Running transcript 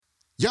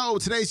Yo,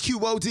 today's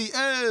QOD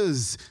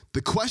is,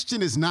 the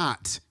question is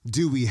not,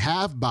 do we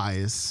have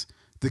bias?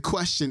 The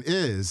question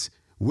is,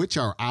 which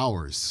are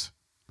ours?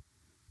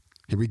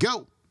 Here we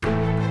go.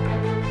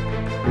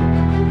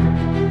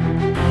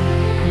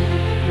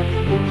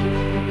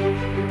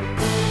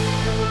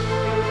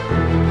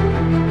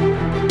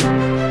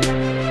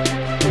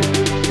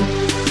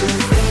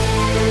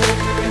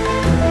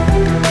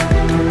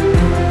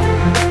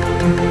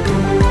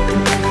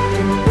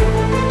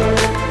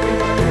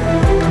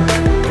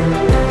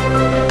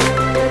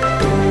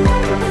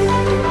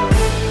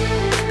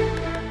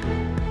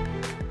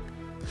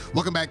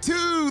 Welcome back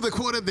to the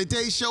Quote of the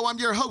Day Show. I'm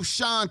your host,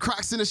 Sean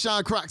Croxton of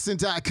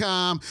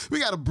SeanCroxton.com. We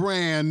got a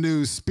brand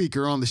new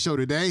speaker on the show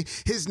today.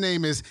 His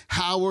name is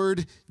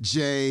Howard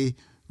J.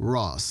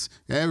 Ross.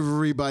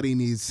 Everybody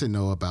needs to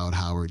know about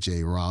Howard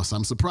J. Ross.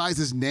 I'm surprised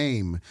his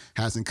name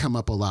hasn't come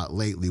up a lot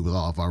lately with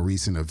all of our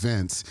recent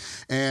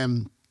events.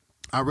 And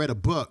I read a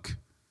book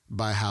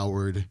by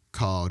Howard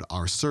called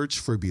Our Search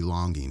for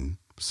Belonging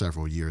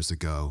several years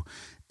ago.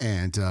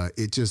 And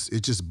it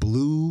just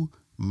blew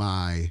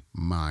my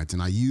mind.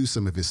 And I use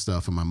some of his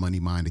stuff in my Money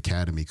Mind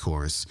Academy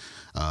course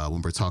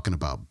when we're talking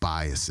about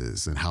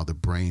biases and how the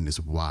brain is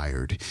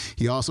wired.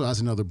 He also has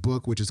another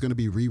book, which is going to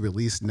be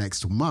re-released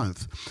next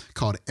month,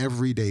 called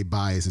Everyday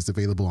Bias. It's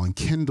available on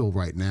Kindle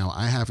right now.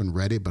 I haven't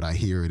read it, but I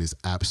hear it is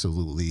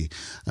absolutely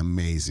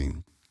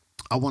amazing.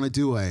 I want to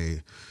do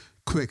a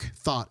quick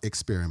thought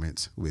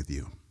experiment with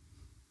you.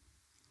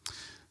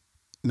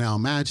 Now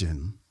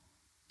imagine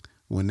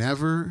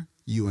whenever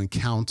you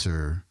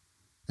encounter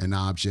an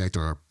object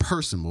or a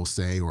person, we'll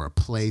say, or a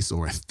place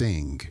or a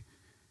thing,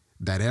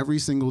 that every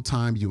single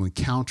time you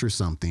encounter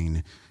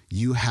something,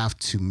 you have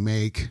to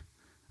make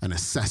an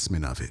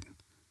assessment of it,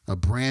 a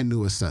brand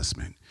new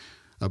assessment,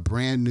 a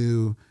brand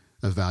new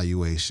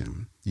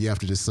evaluation. You have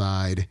to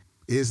decide,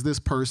 is this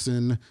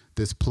person,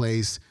 this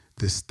place,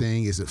 this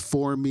thing, is it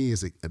for me?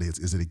 Is it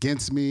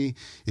against me?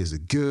 Is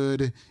it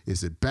good?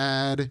 Is it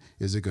bad?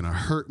 Is it going to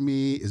hurt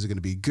me? Is it going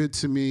to be good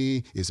to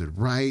me? Is it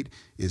right?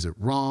 Is it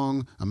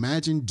wrong?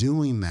 Imagine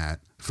doing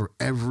that for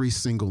every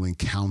single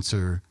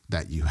encounter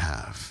that you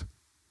have.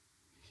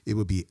 It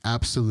would be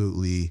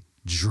absolutely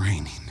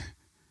draining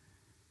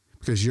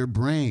because your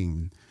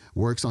brain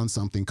works on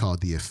something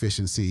called the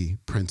efficiency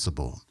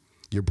principle.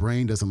 Your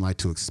brain doesn't like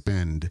to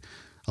expend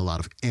a lot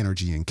of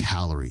energy and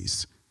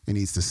calories. It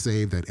needs to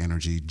save that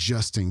energy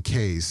just in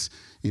case,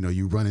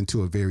 you run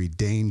into a very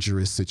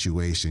dangerous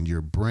situation. Your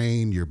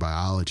brain, your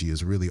biology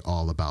is really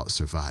all about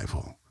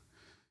survival.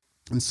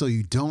 And so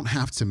you don't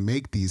have to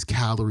make these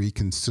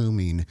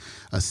calorie-consuming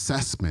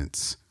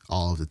assessments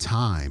all of the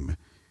time.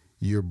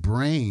 Your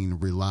brain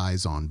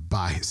relies on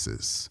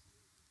biases.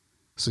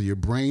 So your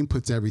brain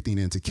puts everything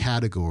into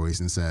categories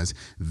and says,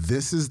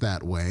 this is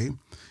that way.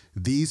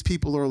 These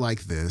people are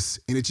like this,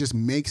 and it just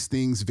makes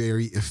things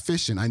very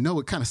efficient. I know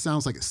it kind of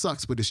sounds like it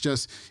sucks, but it's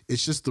just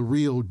the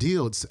real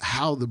deal. It's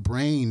how the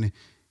brain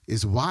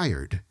is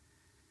wired.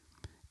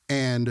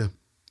 And,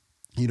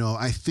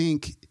 I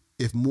think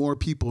if more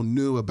people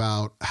knew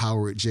about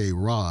Howard J.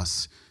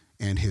 Ross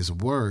and his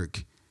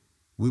work,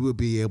 we would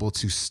be able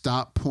to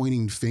stop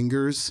pointing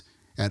fingers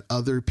at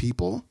other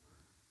people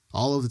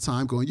all of the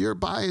time, going, you're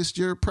biased,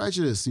 you're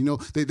prejudiced.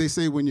 They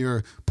say when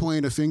you're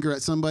pointing a finger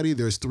at somebody,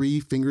 there's 3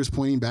 fingers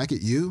pointing back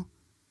at you.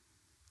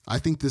 I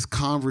think this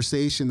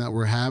conversation that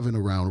we're having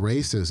around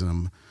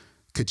racism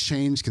could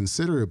change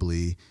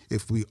considerably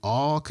if we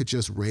all could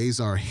just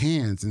raise our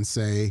hands and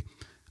say,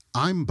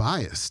 I'm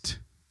biased.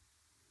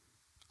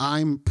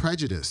 I'm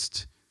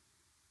prejudiced.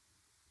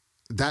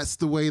 That's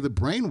the way the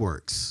brain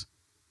works.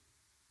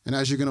 And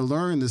as you're going to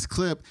learn in this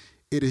clip,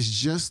 it is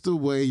just the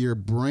way your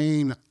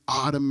brain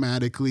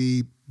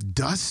automatically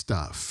does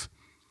stuff.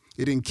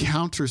 It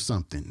encounters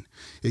something.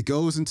 It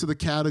goes into the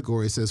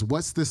category. It says,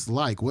 what's this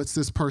like? What's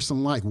this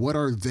person like? What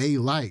are they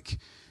like?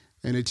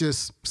 And it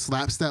just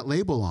slaps that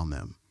label on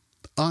them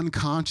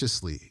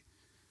unconsciously.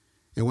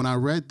 And when I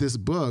read this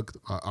book,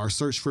 Our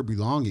Search for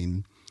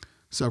Belonging,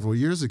 several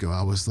years ago,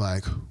 I was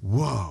like,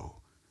 whoa.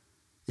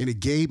 And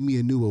it gave me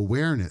a new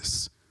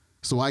awareness.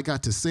 So I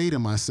got to say to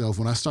myself,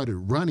 when I started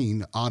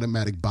running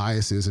automatic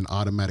biases and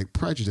automatic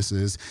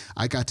prejudices,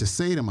 I got to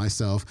say to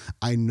myself,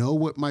 I know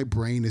what my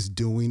brain is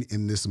doing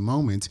in this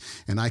moment,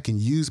 and I can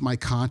use my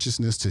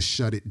consciousness to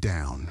shut it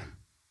down.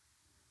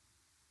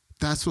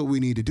 That's what we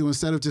need to do.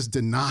 Instead of just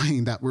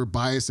denying that we're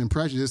biased and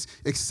prejudiced,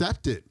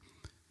 accept it.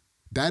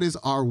 That is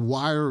our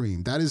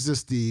wiring. That is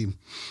just the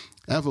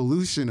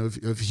evolution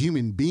of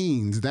human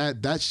beings.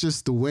 That's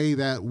just the way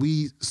that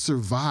we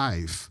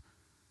survive.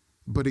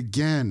 But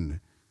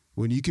again,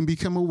 when you can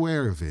become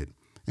aware of it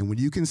and when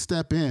you can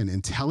step in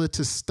and tell it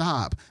to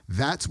stop,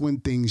 that's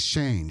when things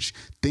change.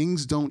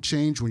 Things don't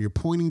change when you're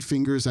pointing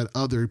fingers at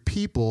other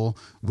people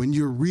when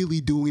you're really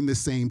doing the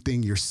same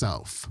thing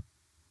yourself.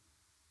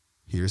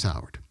 Here's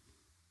Howard.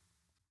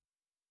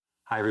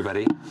 Hi,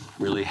 everybody.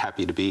 Really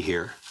happy to be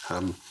here.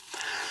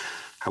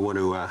 I want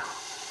to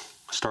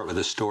Start with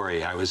a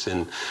story. I was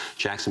in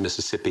Jackson,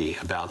 Mississippi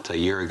about a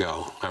year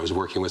ago. I was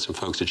working with some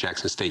folks at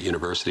Jackson State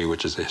University,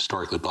 which is a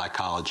historically black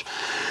college.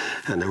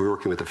 And we were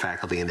working with the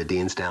faculty and the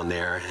deans down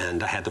there.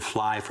 And I had to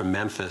fly from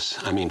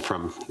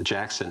from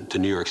Jackson to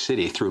New York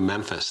City through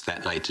Memphis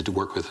that night to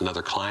work with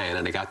another client.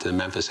 And I got to the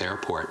Memphis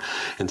airport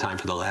in time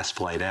for the last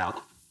flight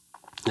out.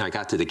 And I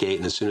got to the gate,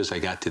 and as soon as I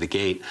got to the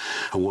gate,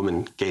 a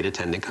woman gate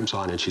attendant comes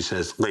on and she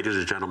says, "Ladies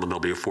and gentlemen, there'll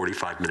be a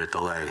 45-minute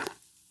delay."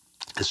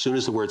 As soon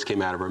as the words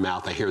came out of her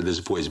mouth, I hear this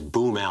voice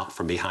boom out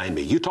from behind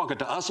me. "You talking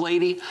to us,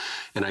 lady?"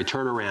 And I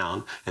turn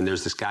around, and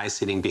there's this guy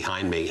sitting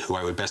behind me who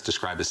I would best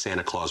describe as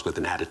Santa Claus with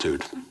an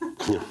attitude.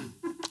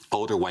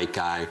 Older white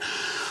guy,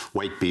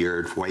 white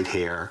beard, white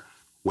hair,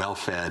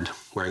 well-fed,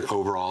 wearing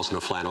overalls and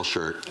a flannel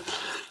shirt,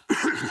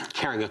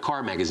 carrying a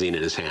car magazine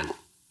in his hand.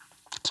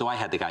 So I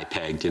had the guy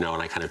pegged, and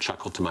I kind of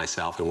chuckled to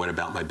myself and went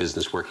about my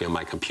business working on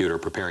my computer,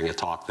 preparing a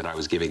talk that I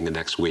was giving the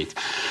next week.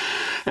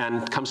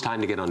 And comes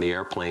time to get on the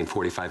airplane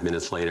 45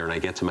 minutes later, and I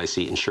get to my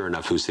seat, and sure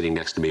enough, who's sitting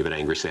next to me but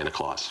Angry Santa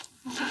Claus?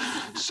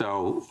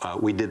 So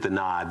we did the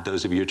nod.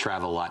 Those of you who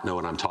travel a lot know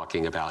what I'm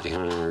talking about,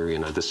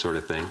 this sort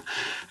of thing.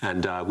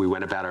 And we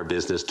went about our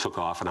business, took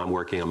off, and I'm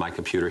working on my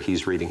computer.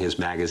 He's reading his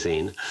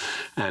magazine.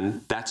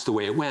 And that's the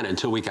way it went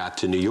until we got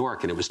to New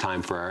York, and it was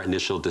time for our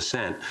initial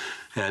descent.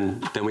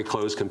 And then we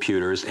closed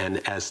computers,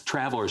 and as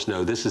travelers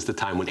know, this is the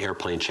time when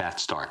airplane chat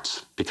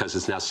starts, because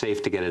it's now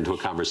safe to get into a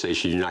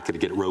conversation. You're not going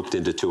to get roped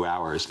into 2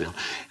 hours now.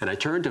 And I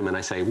turned to him and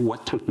I say,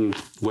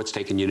 "What's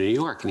taking you to New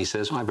York?" And he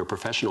says, "I have a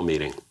professional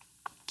meeting."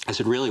 I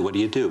said, "Really, what do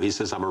you do?" He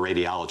says, "I'm a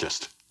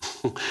radiologist."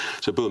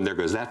 So boom, there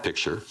goes that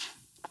picture.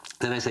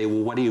 Then I say,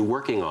 "Well, what are you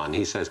working on?"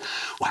 He says,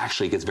 well,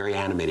 actually, he gets very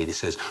animated. He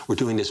says, "We're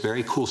doing this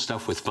very cool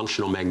stuff with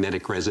functional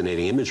magnetic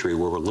resonating imagery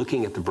where we're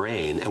looking at the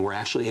brain, and we're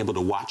actually able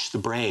to watch the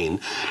brain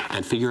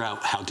and figure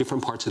out how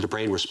different parts of the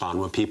brain respond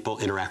when people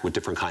interact with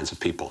different kinds of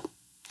people."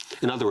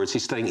 In other words,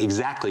 he's studying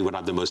exactly what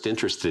I'm the most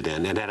interested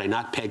in. And had I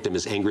not pegged him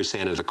as Angry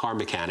Santa, the car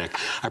mechanic,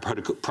 I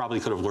probably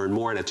could have learned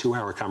more in a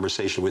 2-hour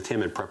conversation with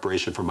him in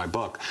preparation for my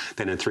book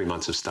than in 3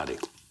 months of study.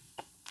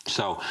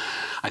 So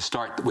I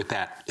start with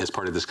that as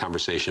part of this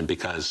conversation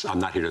because I'm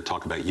not here to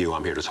talk about you,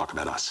 I'm here to talk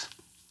about us.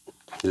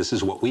 This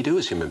is what we do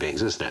as human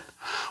beings, isn't it?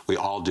 We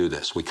all do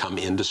this. We come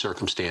into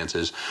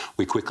circumstances,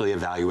 we quickly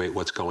evaluate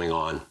what's going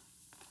on,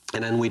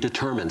 and then we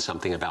determine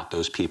something about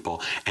those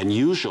people. And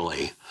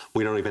usually,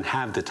 we don't even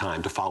have the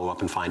time to follow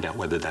up and find out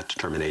whether that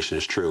determination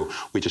is true.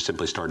 We just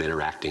simply start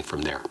interacting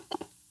from there.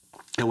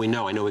 And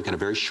I know we've got a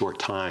very short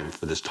time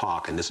for this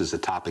talk, and this is a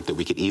topic that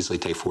we could easily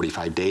take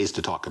 45 days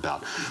to talk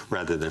about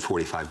rather than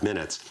 45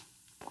 minutes.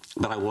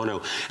 But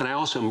I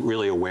also am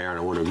really aware, and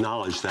I want to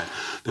acknowledge that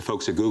the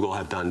folks at Google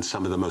have done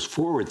some of the most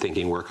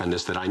forward-thinking work on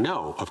this that I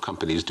know of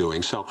companies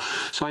doing. So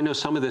I know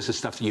some of this is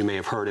stuff that you may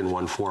have heard in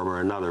one form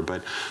or another,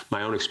 but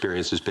my own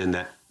experience has been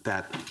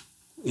that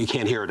you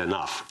can't hear it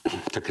enough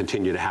to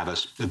continue to have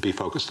us be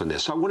focused on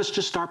this. So I want to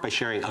just start by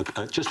sharing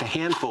just a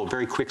handful of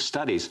very quick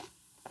studies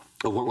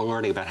of what we're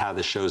learning about how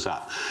this shows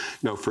up.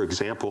 For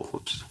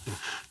example,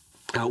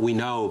 we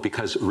know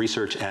because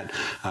research at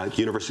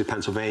University of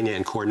Pennsylvania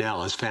and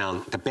Cornell has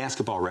found that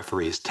basketball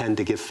referees tend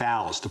to give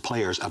fouls to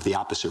players of the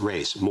opposite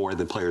race more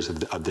than players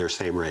of their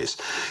same race.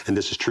 And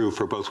this is true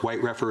for both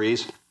white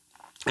referees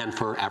and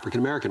for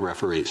African-American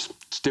referees.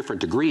 It's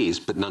different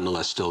degrees, but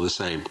nonetheless still the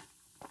same.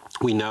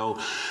 We know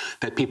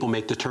that people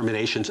make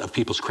determinations of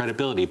people's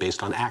credibility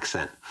based on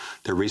accent.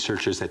 There are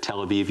researchers at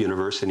Tel Aviv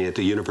University and at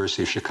the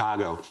University of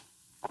Chicago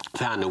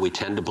found that we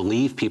tend to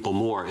believe people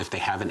more if they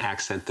have an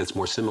accent that's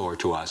more similar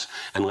to us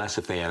and less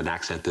if they have an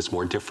accent that's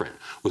more different,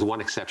 with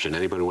one exception.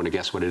 Anybody want to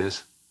guess what it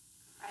is?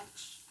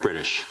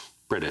 British,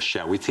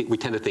 yeah. We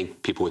tend to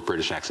think people with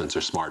British accents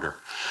are smarter.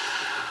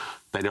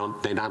 They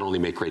not only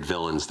make great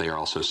villains, they are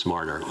also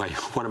smarter.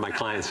 One of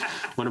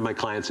my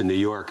clients in New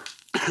York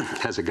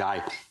has a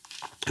guy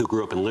who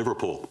grew up in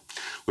Liverpool,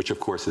 which of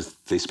course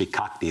they speak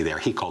Cockney there.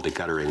 He called it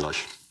gutter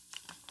English.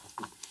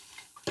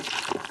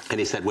 And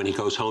he said when he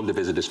goes home to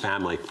visit his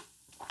family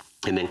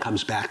and then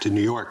comes back to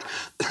New York,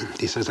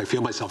 he says, "I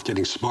feel myself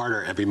getting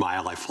smarter every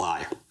mile I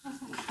fly."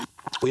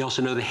 We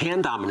also know that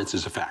hand dominance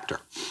is a factor.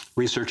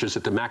 Researchers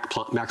at the Max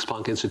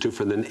Planck Institute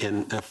for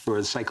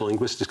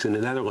Psycholinguistics in the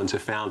Netherlands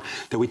have found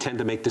that we tend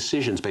to make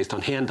decisions based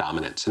on hand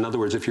dominance. In other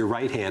words, if you're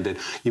right-handed,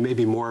 you may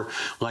be more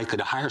likely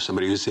to hire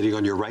somebody who's sitting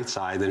on your right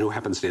side than who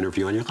happens to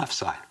interview on your left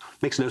side.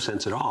 Makes no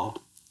sense at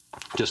all.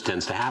 Just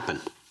tends to happen.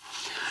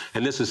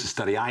 And this is a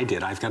study I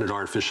did. I've got an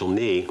artificial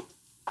knee,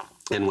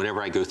 and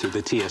whenever I go through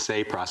the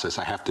TSA process,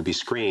 I have to be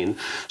screened.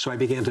 So I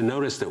began to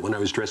notice that when I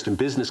was dressed in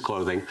business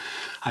clothing,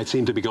 I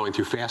seemed to be going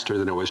through faster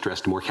than I was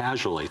dressed more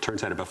casually.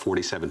 Turns out about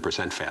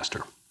 47%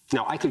 faster.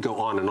 Now, I could go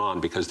on and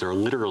on because there are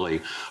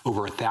literally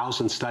over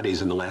 1,000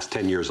 studies in the last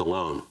 10 years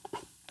alone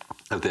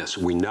of this.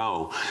 We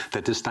know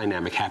that this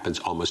dynamic happens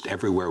almost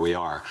everywhere we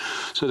are.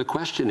 So the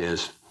question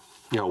is,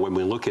 when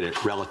we look at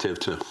it relative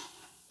to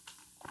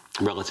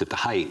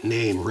height,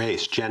 name,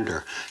 race,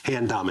 gender,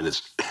 hand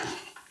dominance,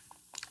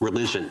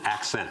 religion,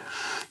 accent,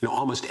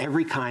 almost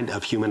every kind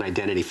of human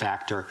identity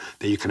factor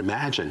that you can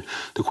imagine.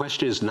 The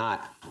question is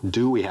not,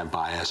 do we have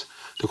bias?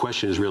 The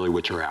question is really,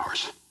 which are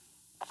ours?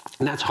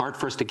 And that's hard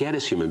for us to get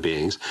as human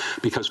beings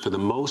because for the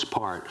most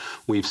part,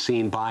 we've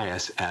seen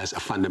bias as a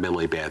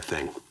fundamentally bad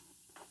thing.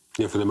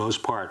 For the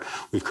most part,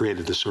 we've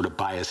created this sort of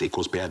bias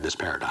equals badness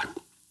paradigm.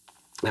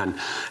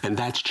 And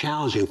that's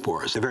challenging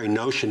for us. The very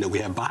notion that we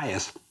have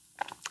bias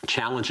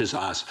challenges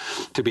us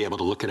to be able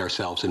to look at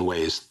ourselves in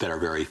ways that are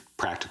very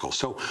practical.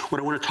 So what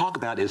I want to talk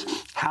about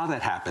is how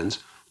that happens,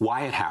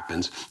 why it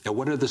happens, and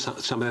what are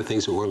some of the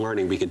things that we're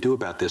learning we can do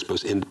about this,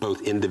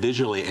 both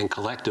individually and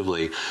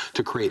collectively,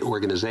 to create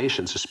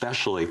organizations,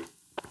 especially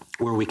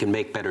where we can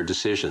make better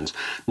decisions,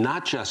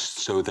 not just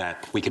so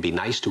that we can be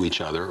nice to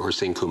each other or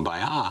sing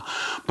Kumbaya,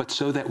 but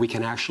so that we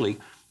can actually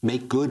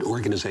make good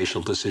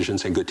organizational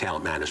decisions and good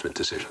talent management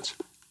decisions.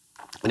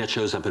 And it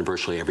shows up in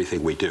virtually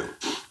everything we do.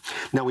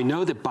 Now, we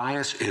know that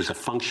bias is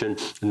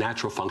a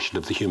natural function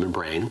of the human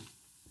brain,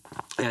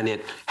 and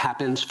it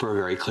happens for a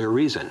very clear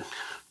reason.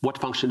 What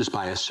function does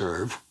bias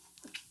serve?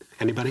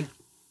 Anybody?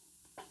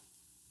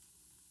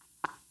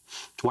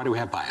 Why do we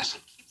have bias?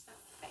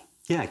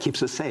 Yeah, it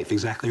keeps us safe,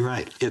 exactly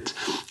right.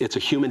 It's a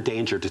human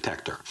danger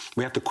detector.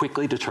 We have to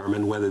quickly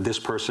determine whether this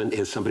person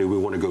is somebody we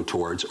want to go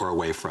towards or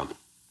away from.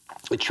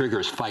 It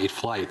triggers fight,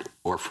 flight,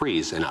 or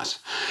freeze in us.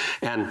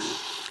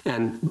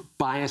 And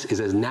bias is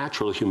as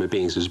natural to human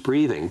beings as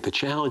breathing. The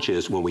challenge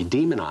is when we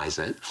demonize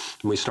it,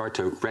 when we start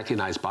to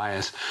recognize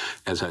bias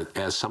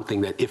as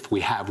something that if we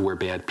have, we're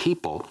bad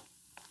people,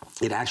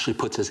 it actually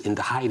puts us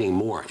into hiding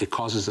more. It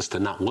causes us to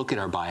not look at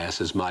our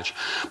bias as much,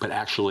 but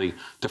actually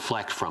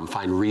deflect from,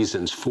 find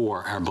reasons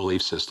for our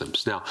belief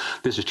systems. Now,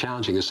 this is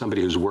challenging as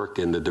somebody who's worked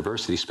in the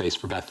diversity space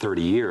for about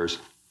 30 years.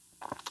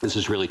 This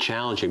is really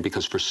challenging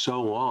because for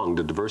so long,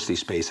 the diversity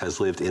space has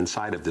lived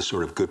inside of this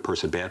sort of good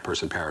person, bad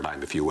person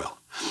paradigm, if you will.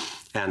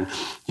 And,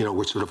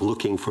 we're sort of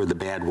looking for the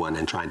bad one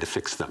and trying to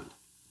fix them.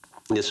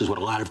 And this is what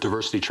a lot of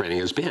diversity training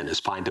has been, is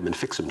find them and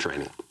fix them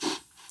training,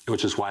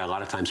 which is why a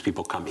lot of times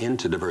people come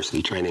into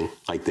diversity training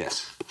like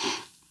this.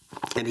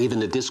 And even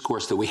the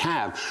discourse that we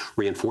have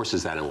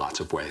reinforces that in lots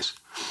of ways,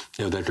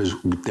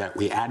 that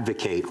we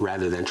advocate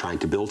rather than trying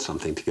to build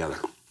something together.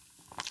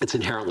 It's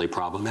inherently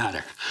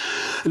problematic.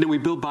 And then we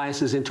build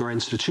biases into our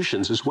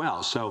institutions as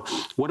well. So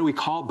what do we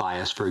call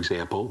bias, for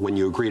example, when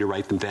you agree to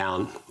write them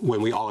down,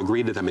 when we all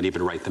agree to them and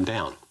even write them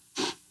down?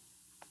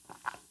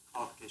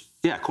 Qualifications.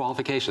 Yeah,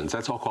 qualifications.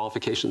 That's all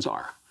qualifications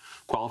are.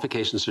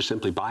 Qualifications are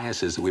simply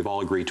biases that we've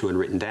all agreed to and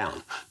written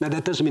down. Now,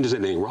 that doesn't mean there's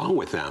anything wrong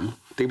with them.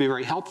 They can be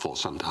very helpful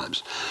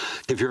sometimes.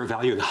 If you're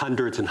evaluating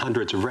hundreds and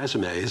hundreds of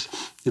resumes,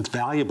 it's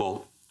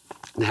valuable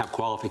to have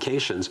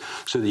qualifications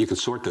so that you can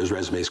sort those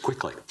resumes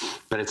quickly.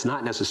 But it's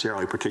not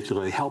necessarily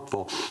particularly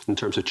helpful in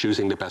terms of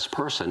choosing the best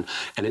person,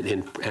 and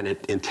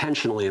it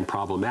intentionally and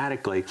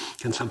problematically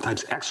can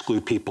sometimes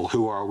exclude people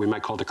who are, we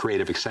might call the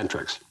creative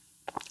eccentrics,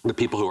 the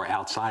people who are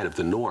outside of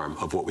the norm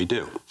of what we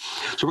do.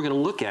 So we're going to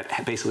look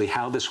at basically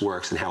how this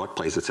works and how it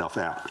plays itself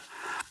out.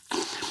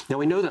 Now,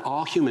 we know that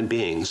all human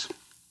beings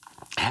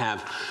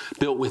have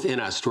built within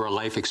us through our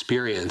life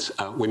experience,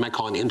 we might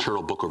call an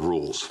internal book of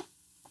rules.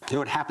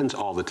 It happens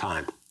all the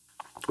time.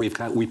 We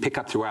pick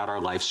up throughout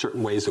our life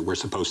certain ways that we're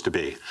supposed to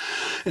be.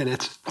 And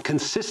it's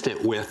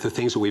consistent with the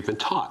things that we've been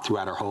taught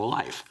throughout our whole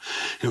life.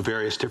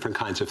 Various different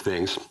kinds of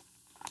things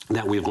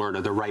that we've learned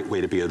are the right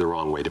way to be or the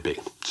wrong way to be.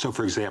 So,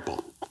 for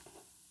example,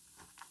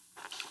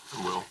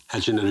 Will.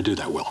 how'd you know to do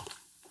that, Will?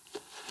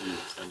 You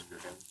extend your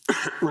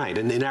hand. Right,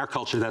 and in our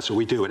culture, that's what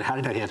we do. And how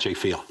did that handshake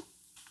feel?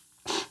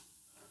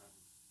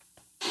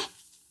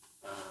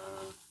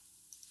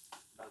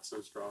 Not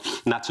so strong.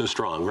 Not so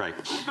strong, right.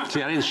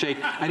 See, I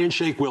didn't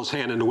shake Will's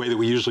hand in the way that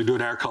we usually do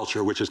in our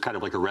culture, which is kind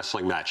of like a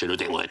wrestling match,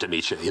 dingling to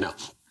meet you, a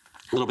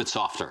little bit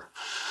softer.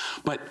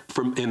 But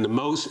for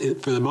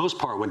the most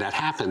part, when that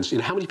happens,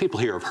 how many people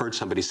here have heard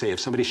somebody say, if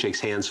somebody shakes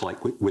hands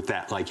with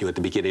that, like you at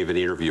the beginning of an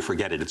interview,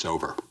 forget it, it's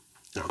over.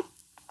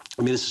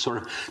 This is sort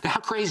of, now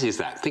how crazy is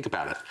that? Think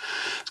about it.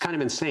 It's kind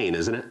of insane,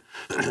 isn't it?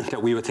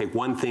 That we would take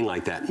one thing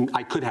like that.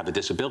 I could have a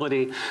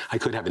disability. I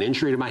could have an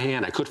injury to my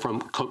hand. I could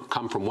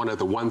come from one of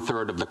the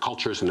 1/3 of the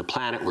cultures in the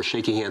planet where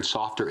shaking hands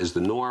softer is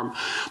the norm.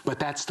 But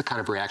that's the kind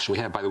of reaction we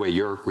have. By the way,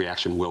 your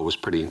reaction, Will, was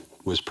pretty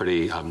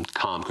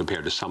calm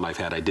compared to some I've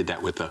had. I did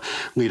that with the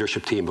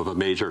leadership team of a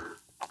major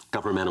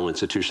governmental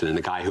institution, and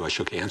the guy who I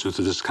shook hands with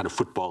was this kind of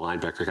football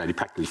linebacker guy. He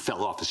practically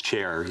fell off his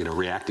chair,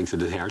 reacting to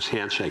the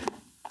handshake.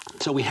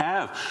 So we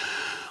have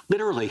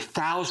literally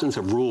thousands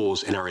of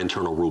rules in our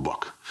internal rule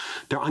book.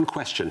 They're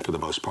unquestioned for the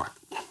most part.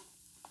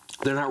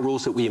 They're not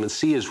rules that we even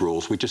see as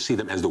rules. We just see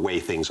them as the way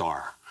things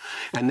are.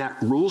 And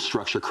that rule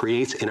structure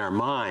creates in our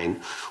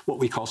mind what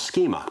we call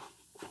schema.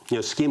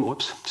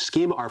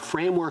 Schema are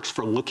frameworks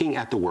for looking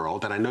at the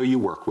world that I know you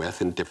work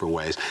with in different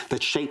ways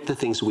that shape the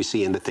things we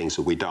see and the things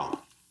that we don't.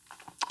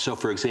 So,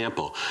 for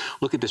example,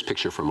 look at this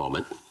picture for a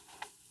moment.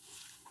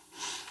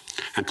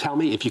 And tell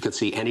me if you can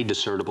see any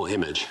discernible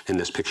image in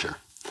this picture.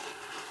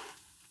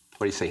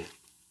 What do you see?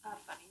 A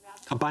bunny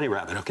rabbit. A bunny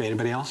rabbit. Okay,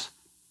 anybody else?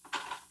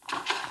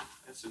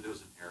 Yes, it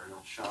was an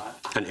aerial shot.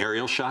 An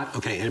aerial shot?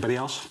 Okay, anybody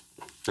else?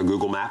 A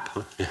Google map?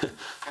 Huh? I kind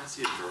of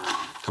see a bird.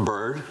 A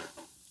bird?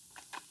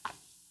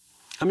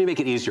 Let me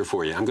make it easier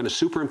for you. I'm going to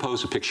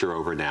superimpose a picture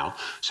over now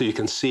so you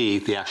can see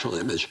the actual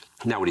image.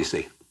 Now what do you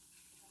see?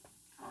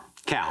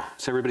 Cow.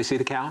 Does everybody see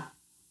the cow?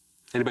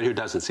 Anybody who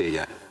doesn't see it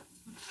yet?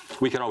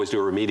 We could always do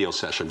a remedial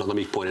session, but let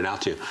me point it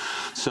out to you.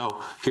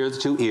 So here are the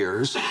two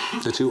ears,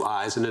 the two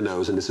eyes and the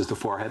nose, and this is the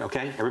forehead,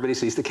 okay? Everybody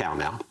sees the cow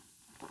now.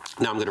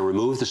 Now I'm going to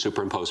remove the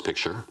superimposed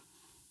picture.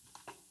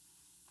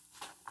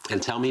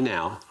 And tell me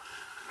now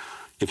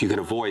if you can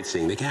avoid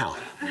seeing the cow.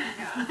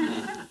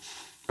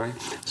 Right?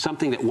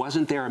 Something that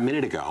wasn't there a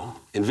minute ago,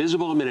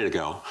 invisible a minute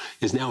ago,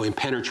 is now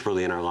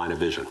impenetrably in our line of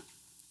vision.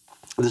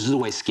 This is the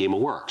way schema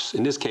works.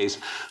 In this case,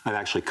 I've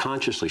actually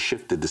consciously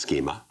shifted the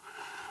schema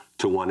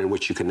to one in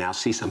which you can now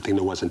see something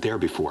that wasn't there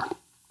before.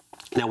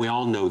 Now, we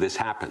all know this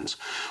happens.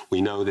 We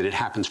know that it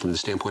happens from the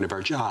standpoint of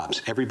our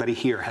jobs. Everybody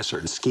here has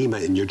certain schema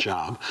in your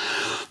job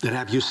that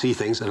have you see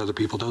things that other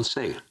people don't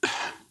see.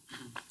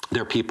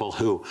 There are people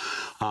who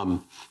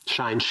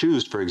shine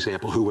shoes, for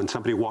example, who when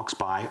somebody walks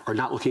by are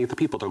not looking at the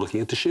people, they're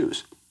looking at the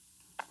shoes.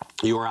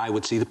 You or I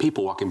would see the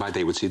people walking by,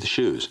 they would see the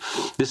shoes.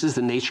 This is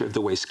the nature of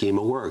the way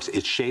schema works.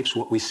 It shapes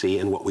what we see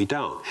and what we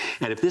don't.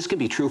 And if this can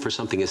be true for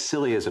something as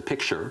silly as a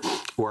picture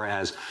or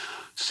as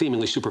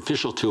seemingly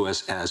superficial to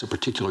us as a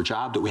particular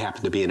job that we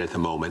happen to be in at the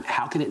moment,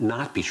 how can it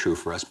not be true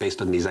for us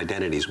based on these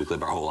identities we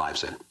live our whole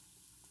lives in?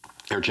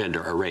 Our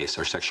gender, our race,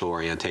 our sexual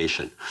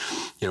orientation,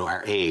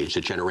 our age,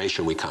 the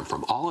generation we come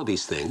from. All of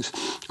these things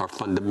are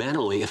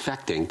fundamentally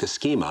affecting the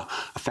schema,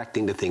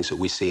 affecting the things that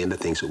we see and the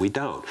things that we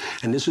don't.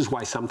 And this is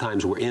why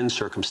sometimes we're in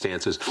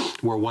circumstances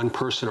where one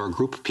person or a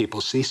group of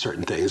people see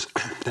certain things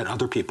that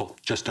other people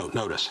just don't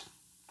notice.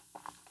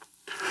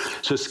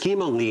 So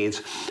schema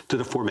leads to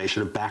the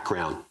formation of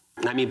background.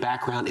 And I mean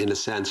background in the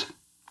sense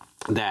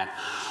that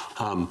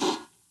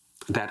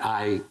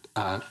I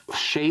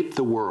shape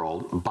the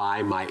world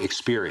by my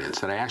experience,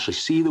 that I actually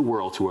see the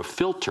world through a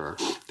filter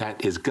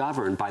that is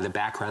governed by the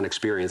background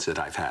experience that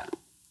I've had.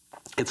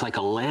 It's like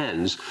a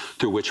lens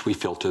through which we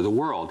filter the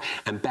world.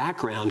 And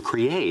background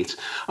creates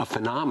a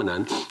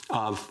phenomenon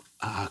of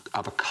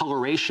a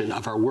coloration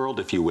of our world,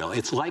 if you will.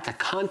 It's like a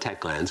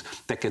contact lens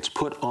that gets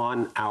put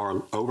on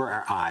over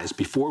our eyes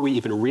before we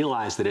even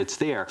realize that it's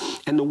there.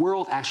 And the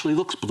world actually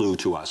looks blue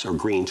to us or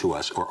green to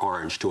us or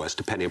orange to us,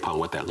 depending upon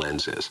what that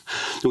lens is.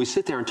 So we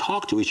sit there and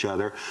talk to each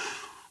other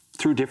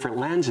through different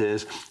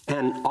lenses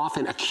and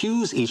often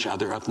accuse each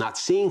other of not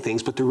seeing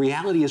things, but the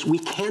reality is we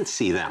can't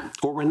see them,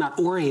 or we're not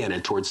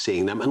oriented towards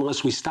seeing them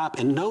unless we stop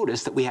and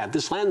notice that we have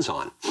this lens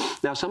on.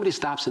 Now, if somebody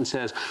stops and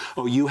says,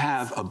 oh, you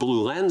have a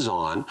blue lens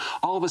on,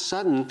 all of a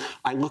sudden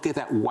I look at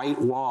that white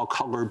wall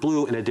colored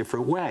blue in a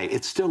different way.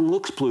 It still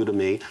looks blue to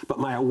me, but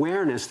my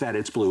awareness that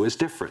it's blue is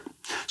different.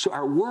 So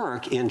our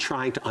work in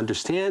trying to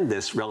understand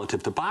this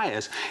relative to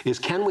bias is,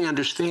 can we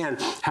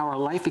understand how our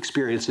life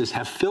experiences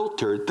have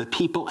filtered the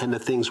people and the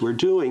things we're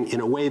doing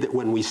in a way that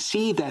when we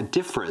see that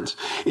difference,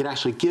 it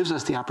actually gives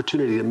us the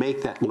opportunity to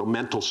make that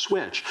mental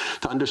switch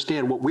to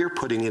understand what we're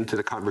putting into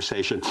the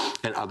conversation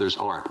and others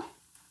aren't.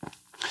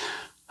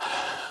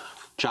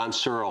 John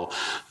Searle,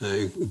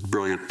 a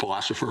brilliant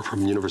philosopher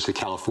from the University of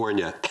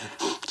California,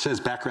 says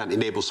background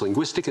enables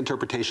linguistic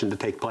interpretation to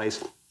take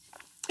place,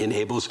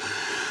 enables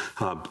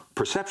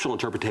perceptual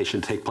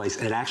interpretation to take place,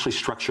 and it actually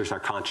structures our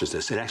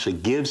consciousness. It actually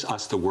gives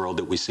us the world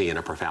that we see in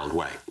a profound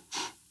way.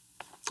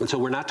 And so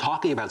we're not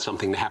talking about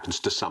something that happens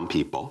to some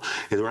people,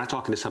 and we're not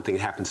talking to something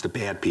that happens to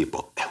bad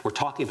people. We're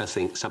talking about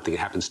something that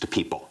happens to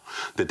people,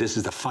 that this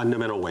is the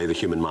fundamental way the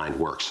human mind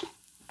works.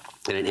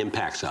 And it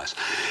impacts us,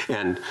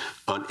 and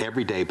on an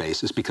everyday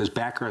basis, because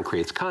background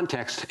creates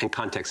context, and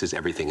context is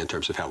everything in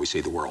terms of how we see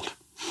the world.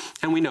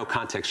 And we know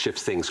context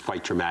shifts things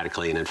quite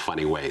dramatically and in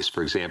funny ways.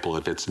 For example,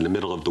 if it's in the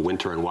middle of the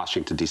winter in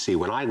Washington, D.C.,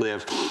 where I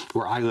live,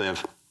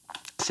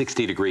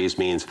 60 degrees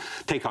means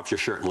take off your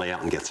shirt and lay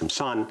out and get some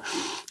sun.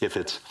 If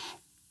it's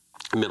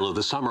the middle of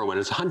the summer when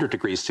it's 100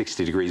 degrees,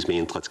 60 degrees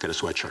means let's get a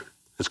sweatshirt.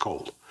 It's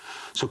cold.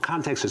 So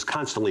context is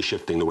constantly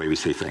shifting the way we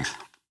see things.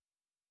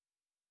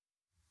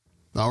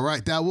 All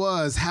right, that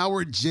was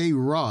Howard J.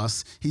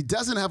 Ross. He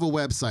doesn't have a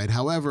website.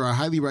 However, I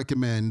highly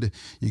recommend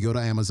you go to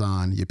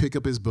Amazon, you pick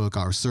up his book,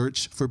 Our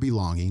Search for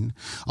Belonging.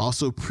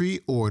 Also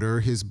pre-order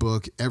his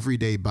book,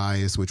 Everyday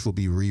Bias, which will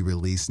be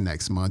re-released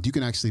next month. You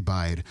can actually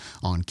buy it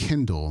on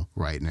Kindle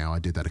right now. I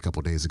did that a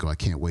couple days ago. I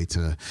can't wait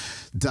to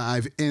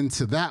dive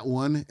into that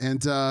one.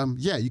 And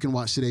you can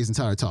watch today's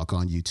entire talk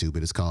on YouTube.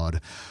 It is called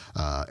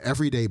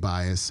Everyday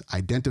Bias,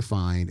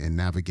 Identifying and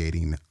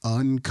Navigating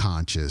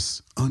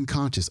Unconscious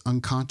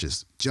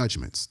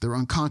judgments. They're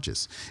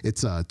unconscious.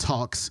 It's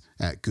talks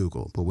at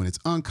Google. But when it's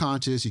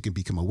unconscious, you can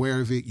become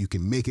aware of it, you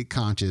can make it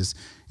conscious,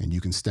 and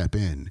you can step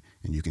in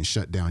and you can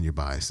shut down your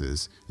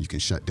biases, you can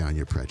shut down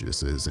your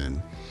prejudices,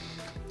 and,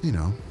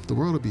 the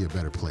world will be a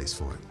better place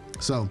for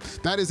it. So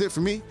that is it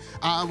for me.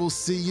 I will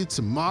see you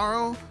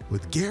tomorrow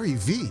with Gary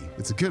V.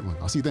 It's a good one.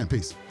 I'll see you then.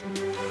 Peace.